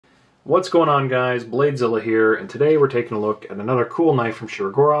What's going on, guys? Bladezilla here, and today we're taking a look at another cool knife from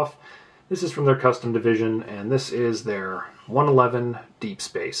Shirogorov. This is from their custom division, and this is their 111 Deep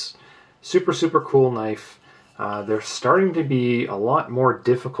Space. Super cool knife. They're starting to be a lot more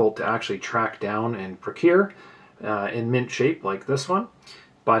difficult to actually track down and procure in mint shape like this one.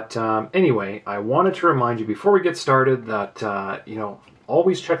 But anyway, I wanted to remind you before we get started that,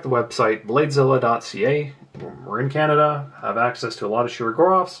 always check the website bladezilla.ca. We're in Canada, have access to a lot of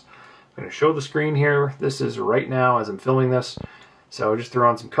Shirogorovs. I'm going to show the screen here. This is right now as I'm filming this. So I just threw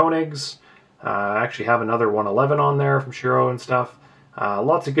on some Koenigs. I actually have another 111 on there from Shiro and stuff.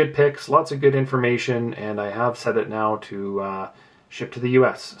 Lots of good picks, lots of good information, and I have set it now to ship to the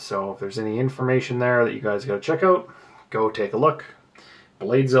US. So if there's any information there that you guys got to check out, go take a look.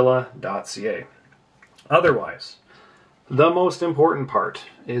 Bladezilla.ca. Otherwise, the most important part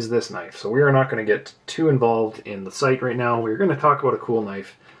is this knife. So we are not going to get too involved in the site right now. We're going to talk about a cool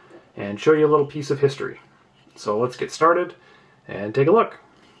knife and show you a little piece of history. So let's get started and take a look.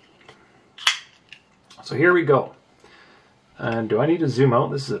 So here we go. And do I need to zoom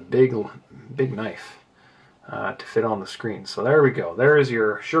out? This is a big knife to fit on the screen. So there we go. There is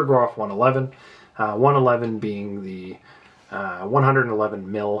your Shirogorov 111. 111 being the 111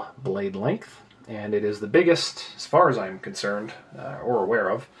 mil blade length. And it is the biggest, as far as I'm concerned, or aware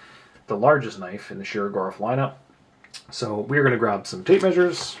of, the largest knife in the Shirogorov lineup. So we're going to grab some tape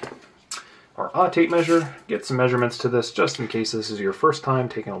measures, or a tape measure, get some measurements to this just in case this is your first time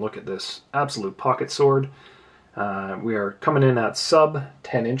taking a look at this absolute pocket sword. We are coming in at sub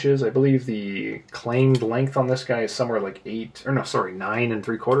 10 inches. I believe the claimed length on this guy is somewhere like 9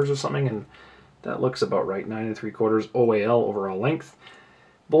 3/4 or something, and that looks about right, 9 3/4 OAL overall length.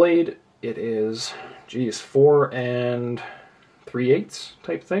 Blade, it is, 4 3/8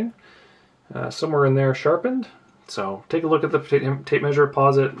 type thing. Somewhere in there sharpened. So take a look at the tape measure,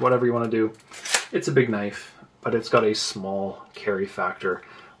 pause it, whatever you want to do. It's a big knife, but it's got a small carry factor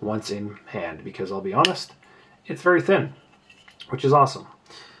once in hand, because I'll be honest, it's very thin, which is awesome.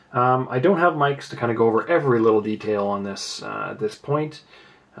 I don't have mics to kind of go over every little detail on this at this point.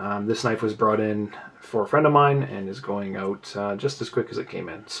 This knife was brought in for a friend of mine and is going out just as quick as it came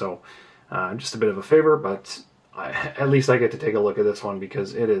in. So just a bit of a favor, but at least I get to take a look at this one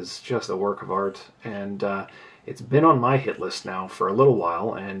because it is just a work of art, and it's been on my hit list now for a little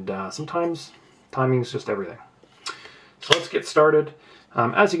while, and sometimes timing is just everything. So let's get started.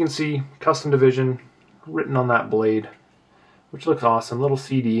 As you can see, custom division written on that blade, which looks awesome. Little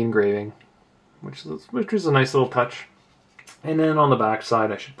CD engraving, which is a nice little touch. And then on the back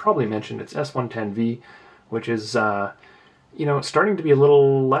side, I should probably mention it's S110V, which is starting to be a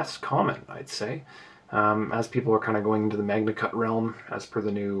little less common, I'd say, as people are kind of going into the Magna Cut realm, as per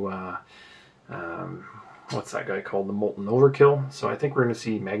the new what's that guy called, the Molten Overkill. So I think we're going to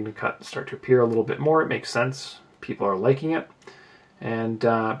see Magna Cut start to appear a little bit more. It makes sense. People are liking it. And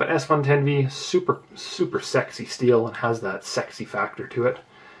but S110V, super sexy steel, and has that sexy factor to it,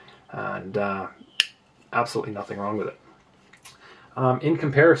 and absolutely nothing wrong with it. In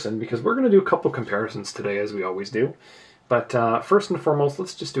comparison, because we're going to do a couple comparisons today, as we always do, but first and foremost,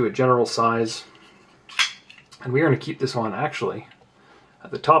 let's just do a general size, and we're going to keep this one actually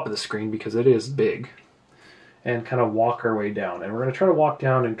at the top of the screen because it is big, and kind of walk our way down. And we're going to try to walk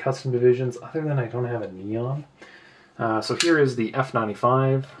down in custom divisions, other than I don't have a neon. So here is the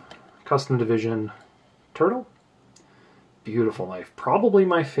F95 custom division Turtle. Beautiful knife, probably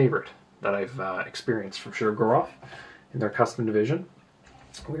my favorite that I've experienced from Shirogorov in their custom division.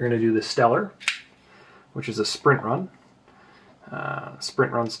 We're going to do the Stellar, which is a sprint run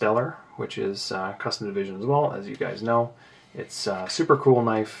Stellar, which is custom division as well, as you guys know. It's a super cool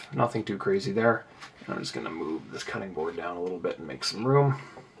knife, nothing too crazy there. I'm just going to move this cutting board down a little bit and make some room.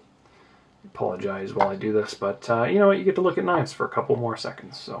 Apologize while I do this, but you know what, you get to look at knives for a couple more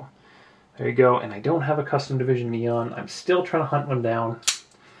seconds. So there you go. And I don't have a custom division neon. I'm still trying to hunt one down,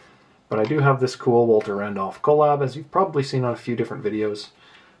 but I do have this cool Walter Randolph collab, as you've probably seen on a few different videos.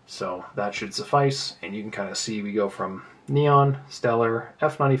 So that should suffice, and you can kind of see we go from neon, Stellar,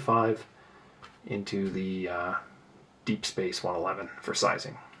 F95 into the Deep Space 111 for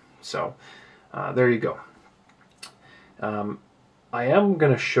sizing. So there you go. I am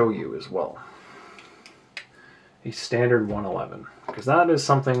going to show you as well a standard 111, because that is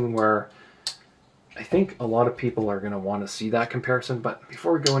something where I think a lot of people are going to want to see that comparison. But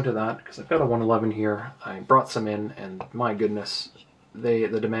before we go into that, because I've got a 111 here, I brought some in, and my goodness, the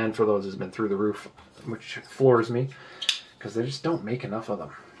demand for those has been through the roof, which floors me, because they just don't make enough of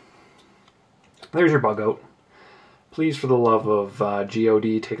them. There's your bug out. Please, for the love of God,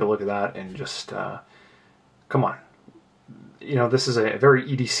 take a look at that and just, come on. you know, this is a very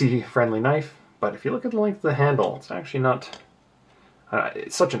EDC friendly knife, but if you look at the length of the handle, it's actually not,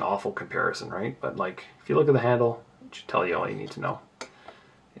 it's such an awful comparison, right? But like, if you look at the handle, it should tell you all you need to know.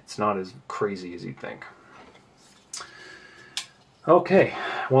 It's not as crazy as you'd think. Okay,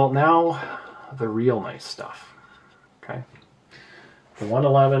 well now the real nice stuff. Okay, the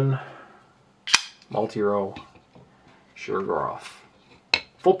 111 multi-row Shirogorov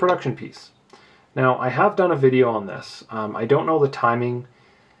full production piece. Now I have done a video on this. I don't know the timing.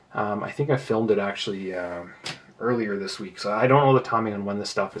 I think I filmed it actually earlier this week, so I don't know the timing on when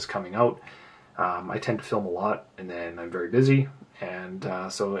this stuff is coming out. I tend to film a lot and then I'm very busy, and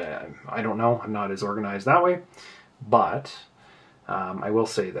so I don't know. I'm not as organized that way, but I will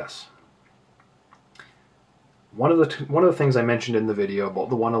say this. One of the things I mentioned in the video about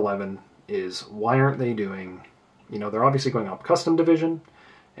the 111 is, why aren't they doing, you know, they're obviously going up custom division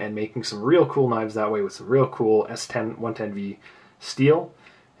and making some real cool knives that way with some real cool S10 110V steel,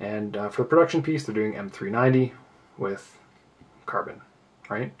 and for the production piece they're doing M390 with carbon,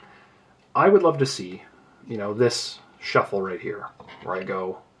 right? I would love to see, you know, this shuffle right here where I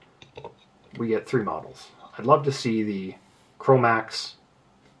go, we get 3 models. I'd love to see the Chromax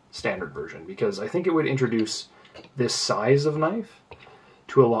standard version, because I think it would introduce this size of knife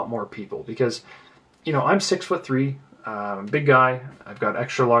to a lot more people, because, you know, I'm 6'3", big guy. I've got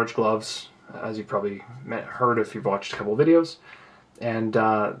extra large gloves, as you've probably heard if you've watched a couple videos, and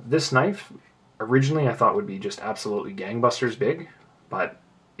this knife originally I thought would be just absolutely gangbusters big, but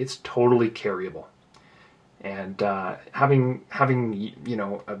it's totally carryable, and having you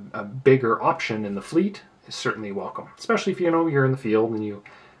know, a bigger option in the fleet is certainly welcome, especially if, you know, you're in the field and you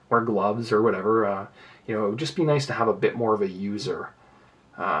wear gloves or whatever. You know, it would just be nice to have a bit more of a user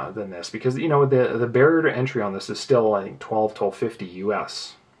than this, because, you know, the barrier to entry on this is still, I think, $12.50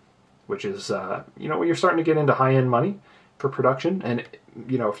 US, which is you know, when you're starting to get into high-end money for production. And,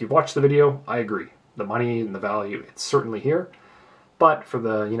 you know, if you've watched the video, I agree, the money and the value, it's certainly here. But for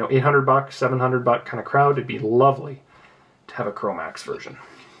the, you know, $800, $700 kind of crowd, it'd be lovely to have a Chromax version.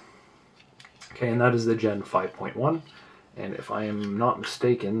 Okay, and that is the Gen 5.1, and if I am not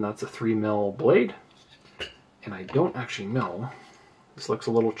mistaken, that's a 3mm blade, and I don't actually know. This looks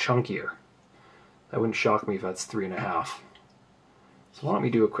a little chunkier. That wouldn't shock me if that's 3.5. So why don't we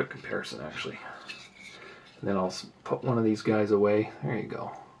do a quick comparison, actually, and then I'll put one of these guys away. There you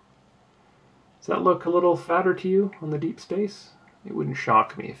go. Does that look a little fatter to you on the deep space? It wouldn't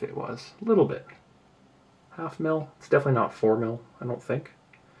shock me if it was. A little bit. 0.5 mil. It's definitely not 4 mil, I don't think.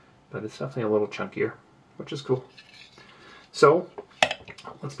 But it's definitely a little chunkier, which is cool. So,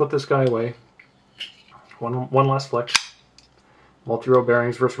 let's put this guy away. One last flex. Multi-row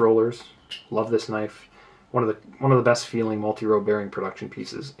bearings versus rollers. Love this knife. One of the best feeling multi-row bearing production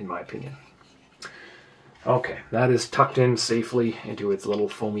pieces, in my opinion. Okay, that is tucked in safely into its little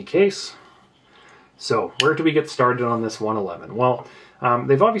foamy case. So, where do we get started on this 111? Well,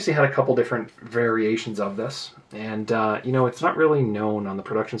 they've obviously had a couple different variations of this, and you know, it's not really known on the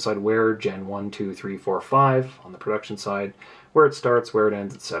production side where Gen 1, 2, 3, 4, 5 on the production side, where it starts, where it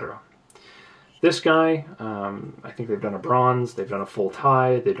ends, etc. This guy, I think they've done a bronze, they've done a full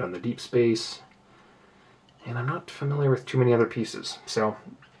tie, they've done the deep space, and I'm not familiar with too many other pieces. So,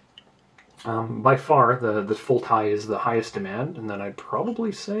 by far, the full tie is the highest demand, and then I'd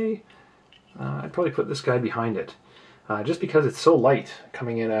probably say, I'd probably put this guy behind it. Just because it's so light,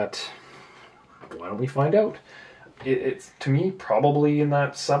 coming in at, why don't we find out? It's, to me, probably in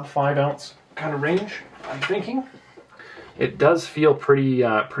that sub 5 ounce kind of range, I'm thinking. It does feel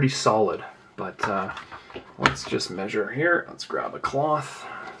pretty solid, but let's just measure here. Let's grab a cloth.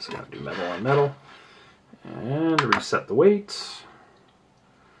 So gotta do metal on metal. And reset the weight.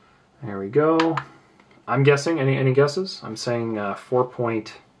 There we go. I'm guessing, any guesses? I'm saying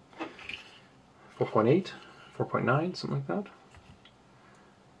 4.8, 4.9, something like that.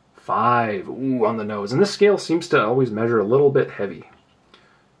 5, ooh, on the nose. And this scale seems to always measure a little bit heavy.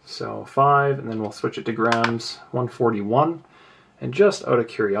 So 5, and then we'll switch it to grams, 141. And just out of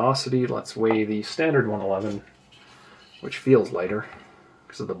curiosity, let's weigh the standard 111, which feels lighter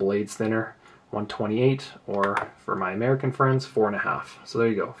because of the blade's thinner, 128, or for my American friends, 4.5. So there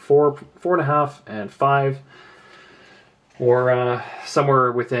you go, 4.5 and 5. Or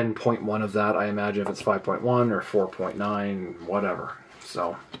somewhere within 0.1 of that, I imagine, if it's 5.1 or 4.9, whatever.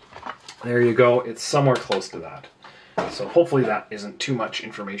 So there you go. It's somewhere close to that. So hopefully that isn't too much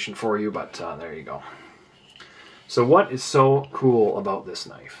information for you, but there you go. So what is so cool about this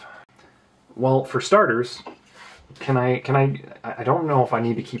knife? Well, for starters, I don't know if I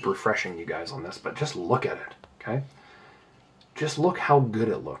need to keep refreshing you guys on this, but just look at it, okay? Just look how good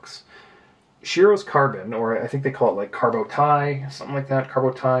it looks. Shiro's Carbon, or I think they call it like Carbo Tie, something like that,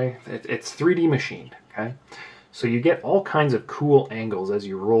 Carbo Tie, it's 3D machined, okay? So you get all kinds of cool angles as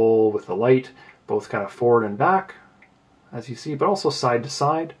you roll with the light, both kind of forward and back, as you see, but also side to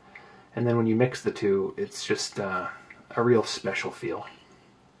side. And then when you mix the two, it's just a real special feel.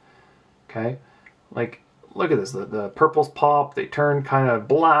 Okay? Like, look at this. The purples pop, they turn kind of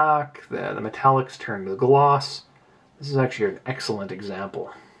black, the metallics turn to gloss. This is actually an excellent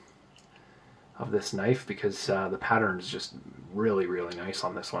example of this knife because the pattern is just really, really nice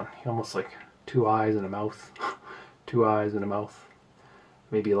on this one. Almost like 2 eyes and a mouth. 2 eyes and a mouth.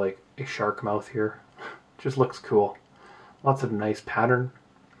 Maybe like a shark mouth here. Just looks cool. Lots of nice pattern.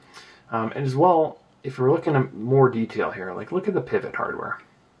 And as well, if we're looking at more detail here, like look at the pivot hardware.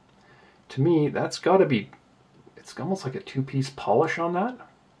 To me, that's got to be, it's almost like a 2-piece polish on that.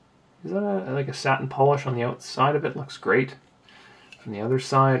 Is that like a satin polish on the outside of it? Looks great. On the other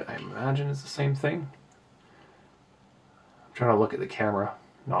side, I imagine it's the same thing. I'm trying to look at the camera,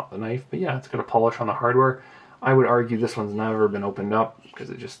 not the knife, but yeah, it's got a polish on the hardware. I would argue this one's never been opened up because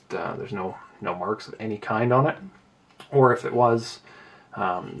it just, there's no marks of any kind on it. Or if it was,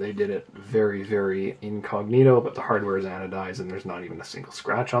 they did it very, very incognito, but the hardware is anodized and there's not even a single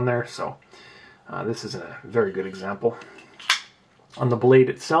scratch on there. So this is a very good example. On the blade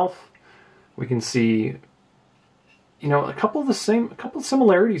itself, we can see, you know, a couple of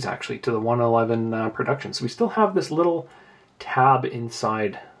similarities actually to the 111 production. So we still have this little tab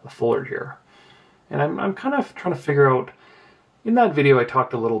inside the fullard here. And I'm kind of trying to figure out, in that video I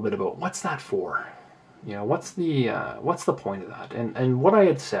talked a little bit about what's that for? You know, what's the point of that? And what I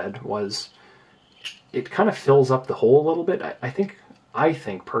had said was it kind of fills up the hole a little bit. I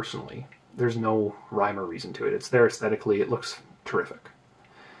think personally, there's no rhyme or reason to it. It's there aesthetically, it looks terrific.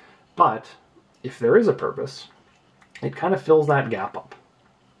 But if there is a purpose, it kind of fills that gap up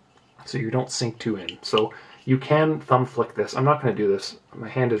so you don't sink too in. So you can thumb flick this. I'm not going to do this. My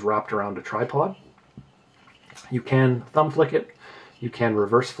hand is wrapped around a tripod. You can thumb flick it. You can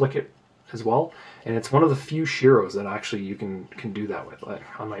reverse flick it as well. And it's one of the few Shiros that actually you can do that with.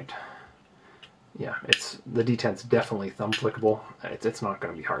 I might, yeah, the D10's definitely thumb flickable. It's not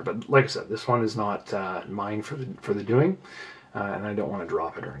going to be hard, but like I said, this one is not mine for the doing, and I don't want to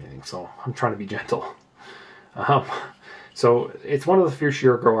drop it or anything, so I'm trying to be gentle. So it's one of the few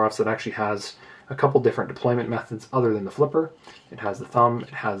Shirogorovs that actually has a couple different deployment methods other than the flipper. It has the thumb, it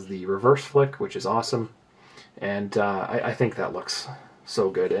has the reverse flick, which is awesome, and I think that looks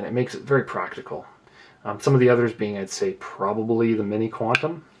so good, and it makes it very practical. Some of the others being, I'd say, probably the Mini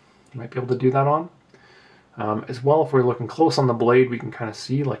Quantum. You might be able to do that on. As well, if we're looking close on the blade, we can kind of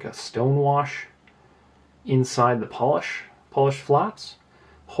see like a stone wash inside the polished flats.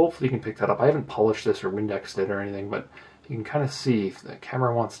 Hopefully you can pick that up. I haven't polished this or Windexed it or anything, but you can kind of see if the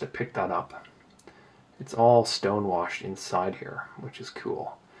camera wants to pick that up. It's all stone washed inside here, which is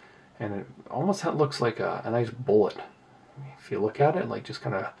cool. And it almost looks like a nice bullet. If you look at it, like just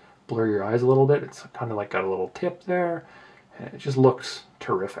kind of blur your eyes a little bit, it's kind of like got a little tip there. And it just looks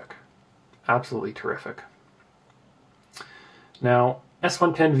terrific. Absolutely terrific. Now,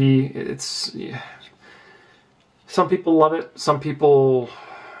 S110V, it's... Yeah, some people love it. Some people...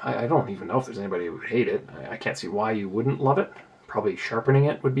 I don't even know if there's anybody who would hate it. I can't see why you wouldn't love it. Probably sharpening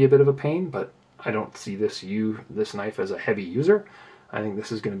it would be a bit of a pain, but I don't see this knife as a heavy user. I think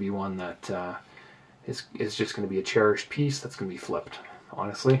this is going to be one that is just going to be a cherished piece that's going to be flipped,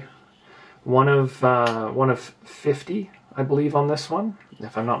 honestly. One of 50, I believe, on this one,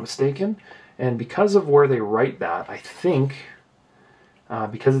 if I'm not mistaken. And because of where they write that, I think,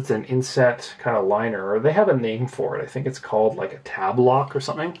 because it's an inset kind of liner, or they have a name for it, I think it's called like a tab lock or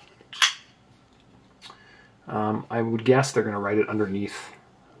something. I would guess they're going to write it underneath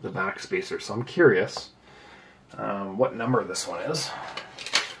the back spacer, so I'm curious what number this one is.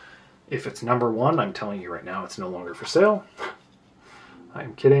 If it's number 1, I'm telling you right now, it's no longer for sale.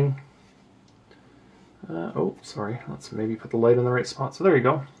 I'm kidding. Oh, sorry. Let's maybe put the light in the right spot. So there you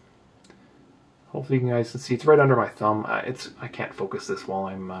go. Hopefully you guys can see. It's right under my thumb. I can't focus this while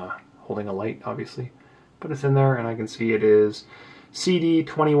I'm holding a light, obviously. But it's in there, and I can see it is CD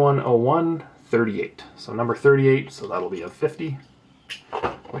 210138. So number 38, so that'll be a 50,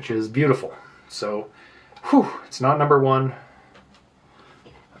 which is beautiful. So, whew, it's not number 1.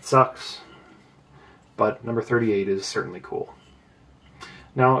 That sucks. But number 38 is certainly cool.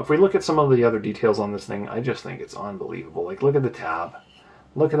 Now, if we look at some of the other details on this thing, I just think it's unbelievable. Like, look at the tab.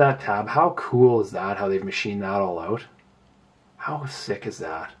 Look at that tab. How cool is that, how they've machined that all out? How sick is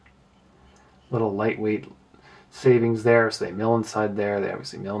that? Little lightweight savings there, so they mill inside there. They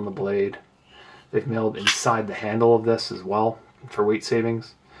obviously mill in the blade. They've milled inside the handle of this as well for weight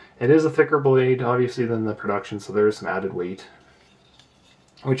savings. It is a thicker blade, obviously, than the production, so there's some added weight,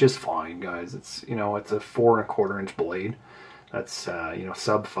 which is fine, guys. It's, you know, it's a 4 1/4 inch blade. That's, you know,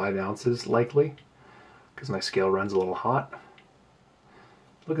 sub 5 ounces likely, because my scale runs a little hot.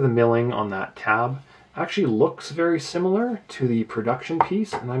 Look at the milling on that tab. Actually looks very similar to the production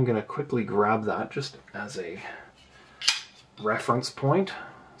piece, and I'm going to quickly grab that just as a reference point.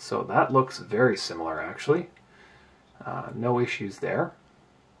 So that looks very similar, actually. No issues there.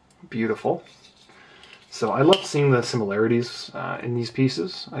 Beautiful. So I love seeing the similarities in these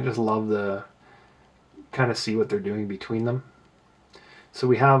pieces. I just love the kind of see what they're doing between them. So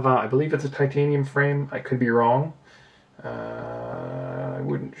we have, I believe it's a titanium frame. I could be wrong. I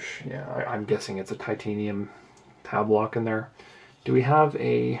wouldn't, yeah, I'm guessing it's a titanium tab lock in there. Do we have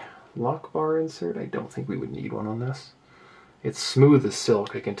a lock bar insert? I don't think we would need one on this. It's smooth as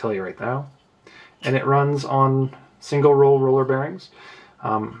silk, I can tell you right now. And it runs on single row roller bearings.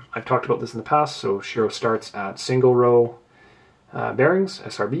 I've talked about this in the past, so Shiro starts at single row bearings,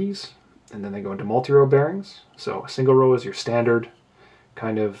 SRBs, and then they go into multi-row bearings. So single row is your standard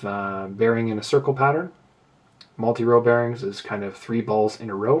kind of bearing in a circle pattern. Multi-row bearings is kind of 3 balls in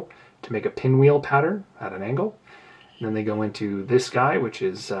a row to make a pinwheel pattern at an angle. And then they go into this guy, which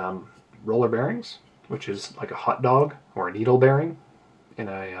is roller bearings, which is like a hot dog or a needle bearing in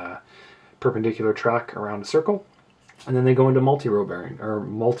a perpendicular track around a circle. And then they go into multi-row bearing or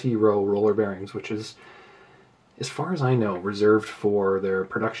multi-row roller bearings, which is, as far as I know, reserved for their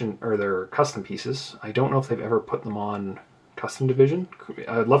production or their custom pieces. I don't know if they've ever put them on custom division.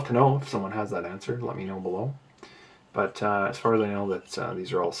 I'd love to know if someone has that answer. Let me know below. But as far as I know, that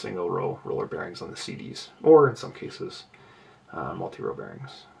these are all single row roller bearings on the CDs, or in some cases, multi-row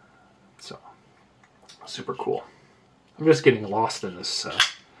bearings. So, super cool. I'm just getting lost in this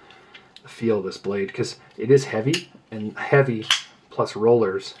the feel of this blade, because it is heavy, and heavy plus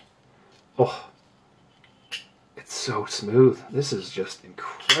rollers. Oh, it's so smooth. This is just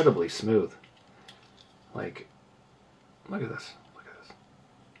incredibly smooth. Like, look at this. Look at this.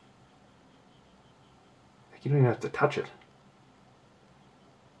 Like, you don't even have to touch it.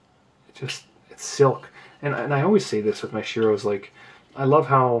 It's silk. And I always say this with my Shiros, like, I love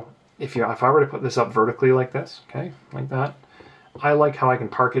how if I were to put this up vertically like this, okay, like that, I like how I can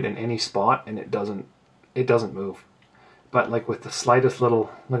park it in any spot and it doesn't move. But like with the slightest little,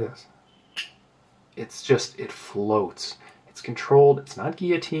 look at this, it's just, it floats. It's controlled. It's not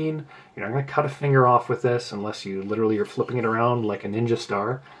guillotine. You're not going to cut a finger off with this unless you literally are flipping it around like a ninja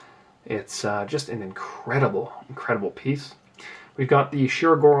star. It's just an incredible, incredible piece. We've got the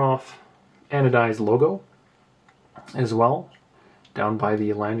Shirogorov anodized logo as well down by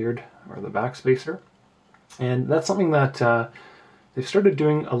the lanyard or the backspacer. And that's something that they've started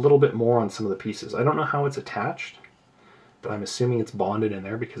doing a little bit more on some of the pieces. I don't know how it's attached, but I'm assuming it's bonded in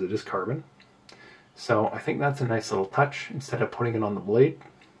there because it is carbon. So I think that's a nice little touch instead of putting it on the blade.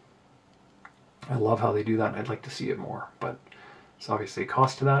 I love how they do that, and I'd like to see it more, but it's obviously a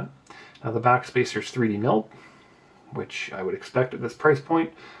cost to that. Now the backspacer's 3D milled, which I would expect at this price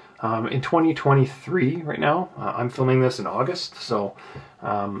point. In 2023, right now, I'm filming this in August, so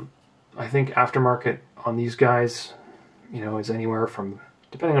I think aftermarket on these guys, you know, is anywhere from,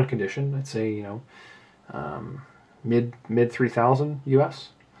 depending on condition, I'd say, you know, mid 3,000 US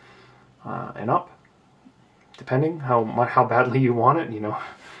and up, depending how badly you want it. You know,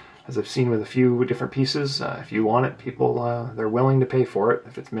 as I've seen with a few different pieces, if you want it, people they're willing to pay for it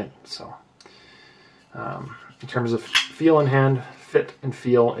if it's mint. So in terms of feel in hand, fit and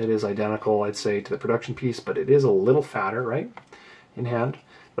feel, it is identical, I'd say, to the production piece, but it is a little fatter, right, in hand.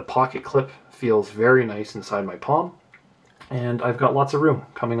 The pocket clip feels very nice inside my palm, and I've got lots of room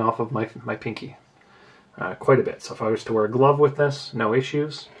coming off of my pinky, quite a bit. So if I was to wear a glove with this, no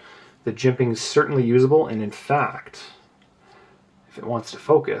issues. The jimping is certainly usable, and in fact, if it wants to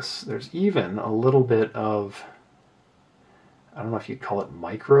focus, there's even a little bit of, I don't know if you'd call it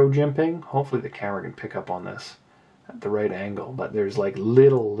micro jimping. Hopefully the camera can pick up on this at the right angle, but there's like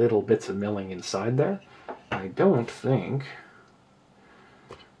little bits of milling inside there. I don't think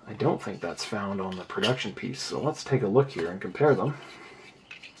that's found on the production piece. So let's take a look here and compare them.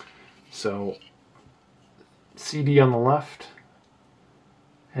 So CD on the left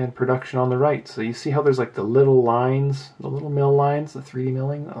and production on the right. So you see how there's like the little lines, the little mill lines, the 3D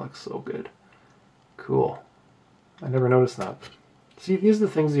milling? That looks so good. Cool. I never noticed that. See, these are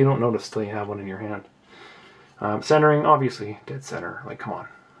the things you don't notice till you have one in your hand. Centering, obviously, dead center. Like, come on.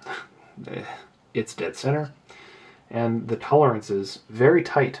 It's dead center. And the tolerance is very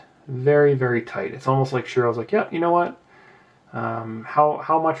tight. Very, very tight. It's almost like Shiro's like, yeah, you know what?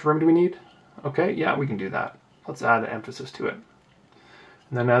 How much room do we need? Okay, yeah, we can do that. Let's add emphasis to it.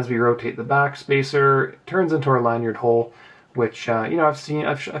 And then as we rotate the back spacer, it turns into our lanyard hole, which, you know,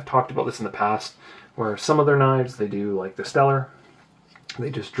 I've talked about this in the past, where some of their knives, they do like the Stellar, they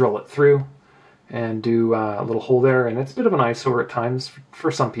just drill it through and do a little hole there, and it's a bit of an eyesore at times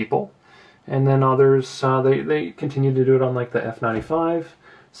for some people. And then others, they continue to do it on like the F95,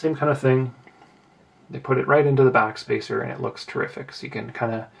 same kind of thing. They put it right into the back spacer and it looks terrific, so you can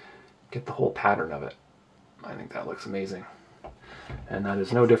kind of get the whole pattern of it. I think that looks amazing. And that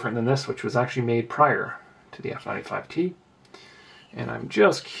is no different than this, which was actually made prior to the F95T. And I'm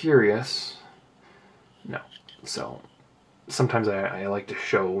just curious, no, so sometimes I like to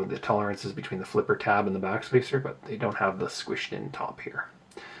show the tolerances between the flipper tab and the back spacer, but they don't have the squished in top here.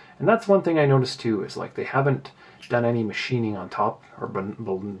 And that's one thing I noticed too, is like they haven't done any machining on top or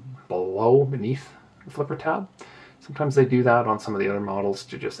beneath the flipper tab. Sometimes they do that on some of the other models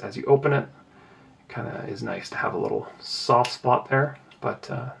to just, as you open it, kind of is nice to have a little soft spot there, but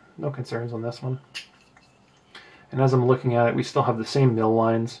no concerns on this one. And as I'm looking at it, we still have the same mill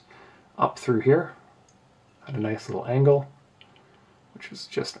lines up through here at a nice little angle, which is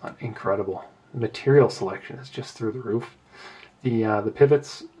just incredible. The material selection is just through the roof. The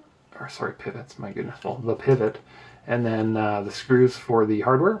pivots, or sorry, pivots, my goodness, well, the pivot, and then the screws for the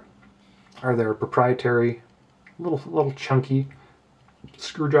hardware are their proprietary little chunky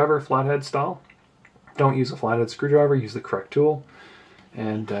screwdriver, flathead style. Don't use a flathead screwdriver, use the correct tool,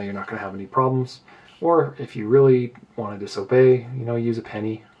 and you're not going to have any problems. Or if you really want to disobey, you know, use a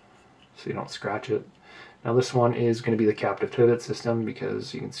penny so you don't scratch it. Now this one is going to be the captive pivot system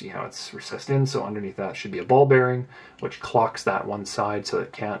because you can see how it's recessed in, so underneath that should be a ball bearing which clocks that one side so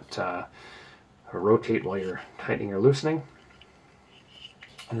it can't rotate while you're tightening or loosening.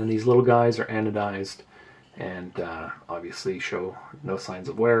 And then these little guys are anodized and obviously show no signs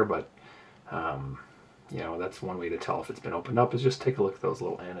of wear, but you know, that's one way to tell if it's been opened up, is just take a look at those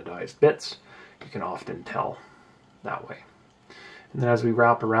little anodized bits. You can often tell that way. And then as we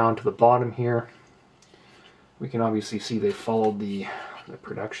wrap around to the bottom here, we can obviously see they followed the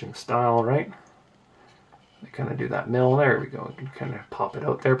production style, right? They kind of do that mill. There we go. You can kind of pop it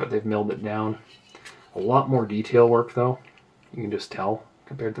out there, but they've milled it down. A lot more detail work though. You can just tell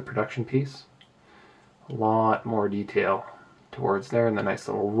compared to the production piece. A lot more detail towards there, and the nice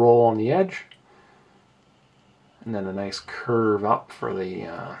little roll on the edge. And then a nice curve up for the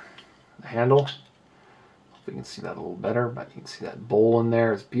handle. Hope you can see that a little better, but you can see that bowl in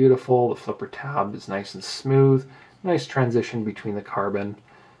there is beautiful. The flipper tab is nice and smooth. Nice transition between the carbon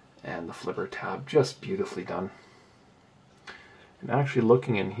and the flipper tab, just beautifully done. And actually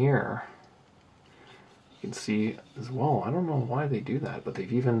looking in here, you can see as well, I don't know why they do that, but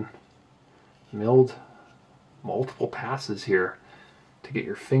they've even milled multiple passes here to get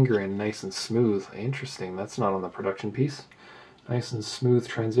your finger in nice and smooth. Interesting, that's not on the production piece. Nice and smooth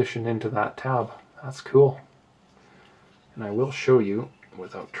transition into that tab. That's cool. And I will show you,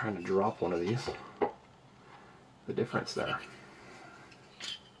 without trying to drop one of these, the difference there.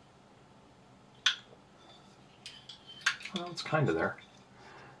 Well, it's kind of there.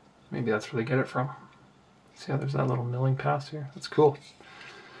 Maybe that's where they get it from. See how there's that little milling pass here? That's cool.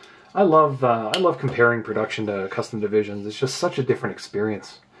 I love comparing production to custom divisions. It's just such a different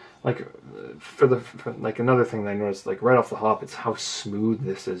experience. Like like another thing that I noticed, like right off the hop, it's how smooth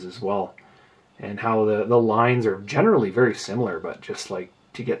this is as well, and how the lines are generally very similar, but just like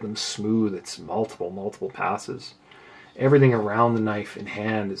to get them smooth, it's multiple passes. Everything around the knife in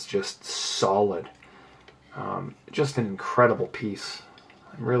hand is just solid. Just an incredible piece.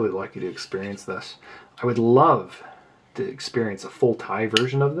 I'm really lucky to experience this. I would love to experience a full Thai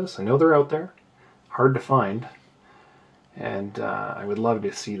version of this. I know they're out there, hard to find, and I would love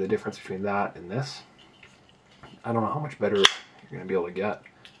to see the difference between that and this. I don't know how much better you're going to be able to get.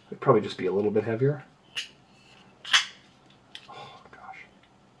 It'd probably just be a little bit heavier. Oh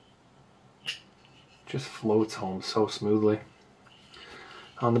gosh. Just floats home so smoothly.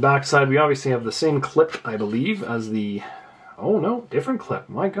 On the back side, we obviously have the same clip, I believe, as the... Oh no, different clip.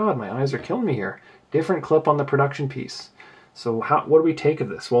 My God, my eyes are killing me here. Different clip on the production piece. So what do we take of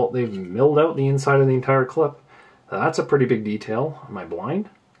this? Well, they've milled out the inside of the entire clip. That's a pretty big detail. Am I blind?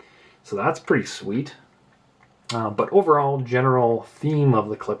 So that's pretty sweet. But overall, general theme of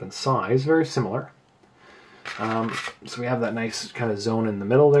the clip and size, very similar. So we have that nice kind of zone in the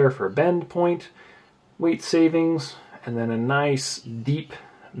middle there for a bend point, weight savings, and then a nice deep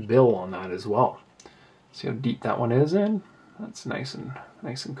bill on that as well. See how deep that one is in? That's nice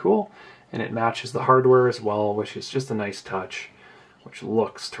and cool. And it matches the hardware as well, which is just a nice touch, which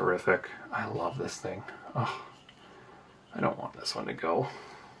looks terrific. I love this thing. Oh, I don't want this one to go.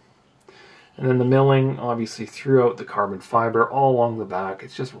 And then the milling, obviously throughout the carbon fiber, all along the back,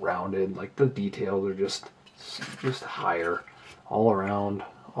 it's just rounded. Like the details are just higher all around.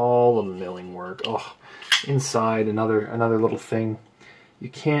 All the milling work. Oh, inside another little thing. You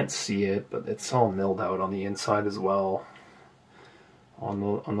can't see it, but it's all milled out on the inside as well. On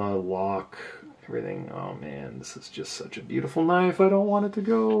the lock, everything. Oh man, this is just such a beautiful knife. I don't want it to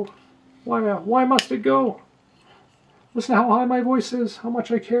go. Why must it go? Listen to how high my voice is, how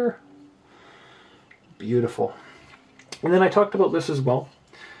much I care. Beautiful. And then I talked about this as well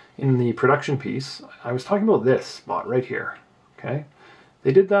in the production piece. I was talking about this spot right here. Okay,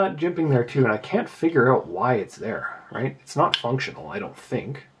 they did that jimping there too, and I can't figure out why it's there. Right, it's not functional, I don't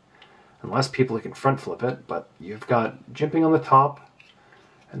think, unless people can front flip it. But you've got jimping on the top,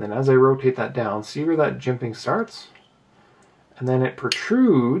 and then as I rotate that down, see where that jimping starts, and then it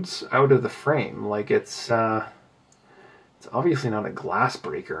protrudes out of the frame like it's obviously not a glass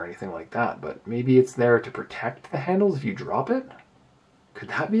breaker or anything like that, but maybe it's there to protect the handles if you drop it. Could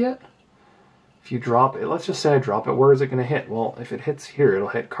that be it? If you drop it, let's just say I drop it, where is it going to hit? Well, if it hits here, it'll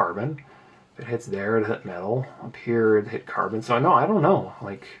hit carbon. If it hits there, it'll hit metal. Up here, it'll hit carbon. So no, I don't know.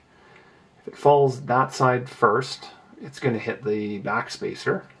 Like, if it falls that side first, it's going to hit the back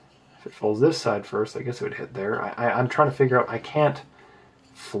spacer. If it falls this side first, I guess it would hit there. I'm trying to figure out, I can't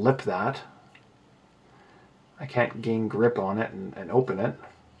flip that. I can't gain grip on it and open it.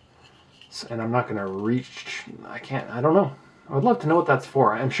 So, and I'm not going to reach, I don't know. I would love to know what that's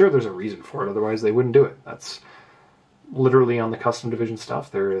for. I'm sure there's a reason for it, otherwise they wouldn't do it. That's literally on the custom division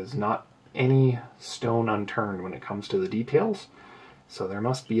stuff. There is not any stone unturned when it comes to the details. So there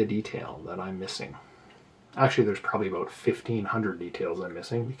must be a detail that I'm missing. Actually, there's probably about 1,500 details I'm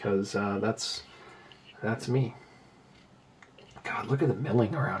missing, because that's me. God, look at the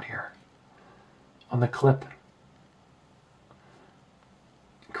milling around here on the clip.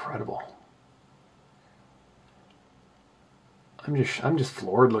 Incredible. I'm just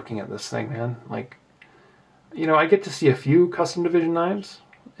floored looking at this thing, man. Like, you know, I get to see a few custom division knives,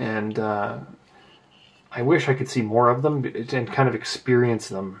 and I wish I could see more of them and kind of experience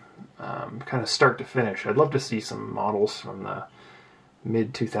them, kind of start to finish. I'd love to see some models from the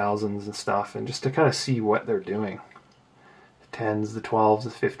mid-2000s and stuff, and just to kind of see what they're doing. The 10s, the 12s, the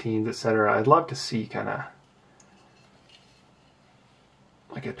 15s, etc. I'd love to see kind of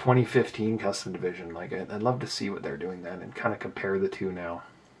like a 2015 custom division. Like, I'd love to see what they're doing then and kind of compare the two now.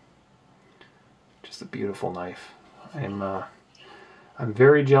 Just a beautiful knife. I'm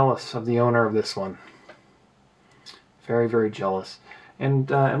very jealous of the owner of this one. Very, very jealous. And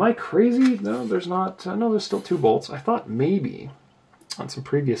am I crazy? No, there's not. No, there's still 2 bolts. I thought maybe on some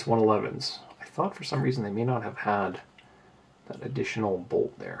previous 111s, I thought for some reason they may not have had that additional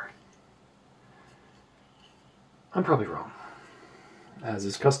bolt there. I'm probably wrong. As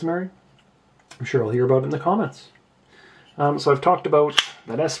is customary, I'm sure I'll hear about it in the comments. So I've talked about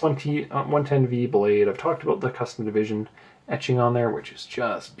that S110V blade. I've talked about the custom division etching on there, which is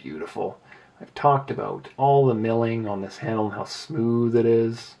just beautiful. I've talked about all the milling on this handle and how smooth it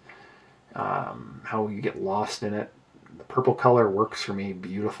is, how you get lost in it. The purple color works for me,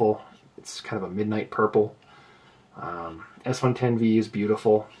 beautiful. It's kind of a midnight purple. S110V is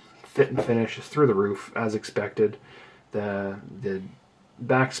beautiful. Fit and finish is through the roof, as expected. The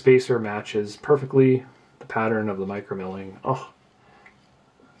back spacer matches perfectly the pattern of the micro milling. Oh,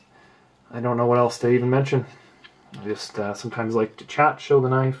 I don't know what else to even mention. I just sometimes like to chat, show the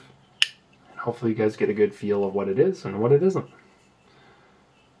knife, and hopefully you guys get a good feel of what it is and what it isn't.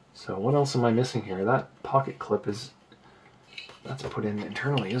 So what else am I missing here? That pocket clip that's put in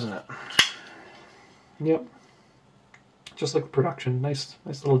internally, isn't it? Yep. Just like the production. Nice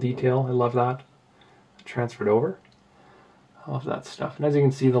little detail. I love that. Transferred over. I love that stuff. And as you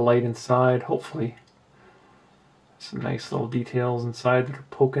can see, the light inside, hopefully some nice little details inside that are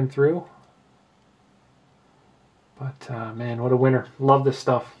poking through. But man, what a winner. Love this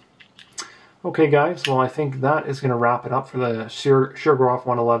stuff. Okay guys, well I think that is going to wrap it up for the Shirogorov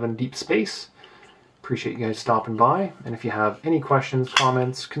 111 Deep Space. Appreciate you guys stopping by, and if you have any questions,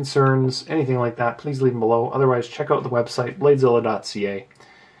 comments, concerns, anything like that, please leave them below. Otherwise, check out the website, bladezilla.ca,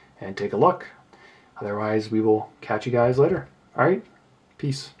 and take a look. Otherwise, we will catch you guys later. Alright?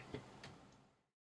 Peace.